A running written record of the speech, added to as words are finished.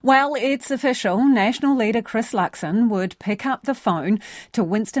Well, it's official. National leader Chris Luxon would pick up the phone to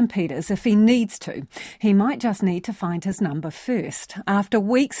Winston Peters if he needs to. He might just need to find his number first. After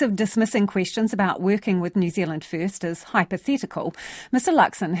weeks of dismissing questions about working with New Zealand First as hypothetical, Mr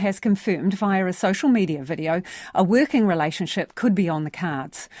Luxon has confirmed via a social media video a working relationship could be on the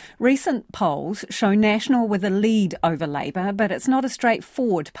cards. Recent polls show National with a lead over Labour, but it's not a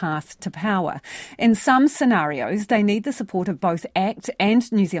straightforward path to power. In some scenarios, they need the support of both ACT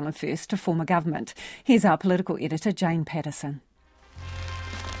and New Zealand First to form a government. Here's our political editor, Jane Patterson.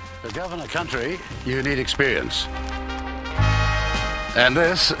 To govern a country, you need experience. And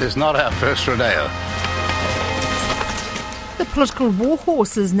this is not our first rodeo. The political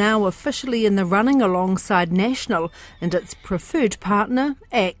warhorse is now officially in the running alongside National and its preferred partner,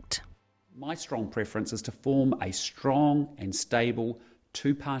 ACT. My strong preference is to form a strong and stable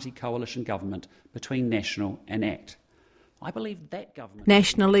two-party coalition government between National and ACT. I believe that government...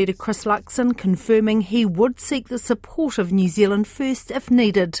 National leader Chris Luxon confirming he would seek the support of New Zealand First if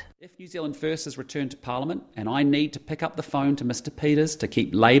needed. If New Zealand First is returned to Parliament and I need to pick up the phone to Mr Peters to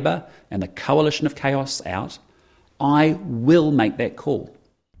keep Labour and the coalition of chaos out, I will make that call.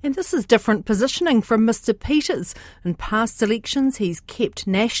 And this is different positioning from Mr Peters. In past elections, he's kept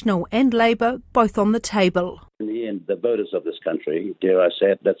National and Labour both on the table. In the end, the voters of this country, dare I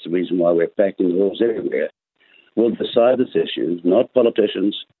say it, that's the reason why we're backing the rules everywhere, will decide this issue, not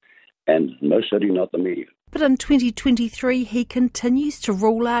politicians, and most certainly not the media. But in 2023, he continues to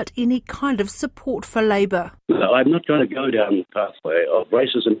rule out any kind of support for Labour. No, I'm not going to go down the pathway of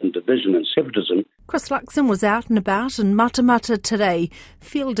racism and division and separatism. Chris Luxon was out and about in Matamata today,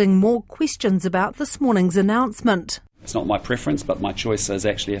 fielding more questions about this morning's announcement. It's not my preference, but my choice is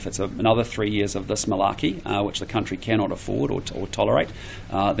actually if it's another 3 years of this malarkey, which the country cannot afford or tolerate,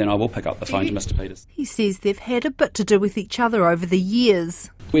 then I will pick up the phone to Mr Peters. He says they've had a bit to do with each other over the years.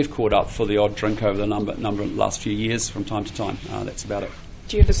 We've caught up for the odd drink over the number of last few years from time to time. That's about it.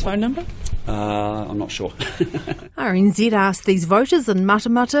 Do you have his phone number? I'm not sure. RNZ asked these voters in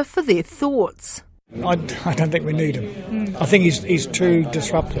Matamata for their thoughts. I don't think we need him. I think he's too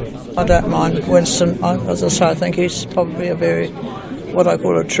disruptive. I don't mind Winston. As I say, I think he's probably a very, what I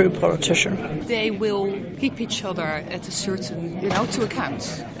call a true politician. They will keep each other at a certain, to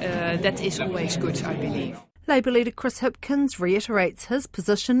account. That is always good, I believe. Labour leader Chris Hipkins reiterates his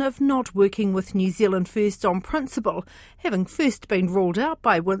position of not working with New Zealand First on principle, having first been ruled out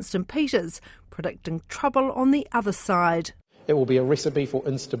by Winston Peters, predicting trouble on the other side. It will be a recipe for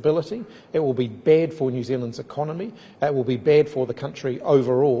instability. It will be bad for New Zealand's economy. It will be bad for the country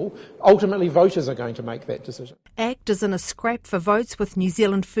overall. Ultimately, voters are going to make that decision. ACT is in a scrap for votes with New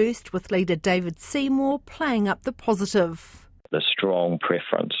Zealand First, with leader David Seymour playing up the positive. The strong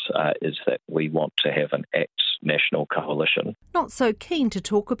preference is that we want to have an ACT-National coalition. Not so keen to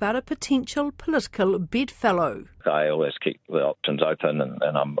talk about a potential political bedfellow. I always keep the options open,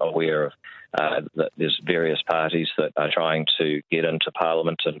 and I'm aware of that there's various parties that are trying to get into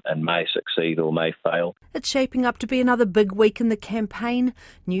Parliament and may succeed or may fail. It's shaping up to be another big week in the campaign.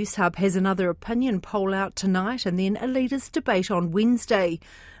 Newshub has another opinion poll out tonight and then a leaders' debate on Wednesday.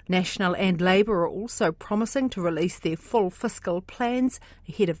 National and Labour are also promising to release their full fiscal plans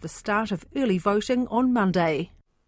ahead of the start of early voting on Monday.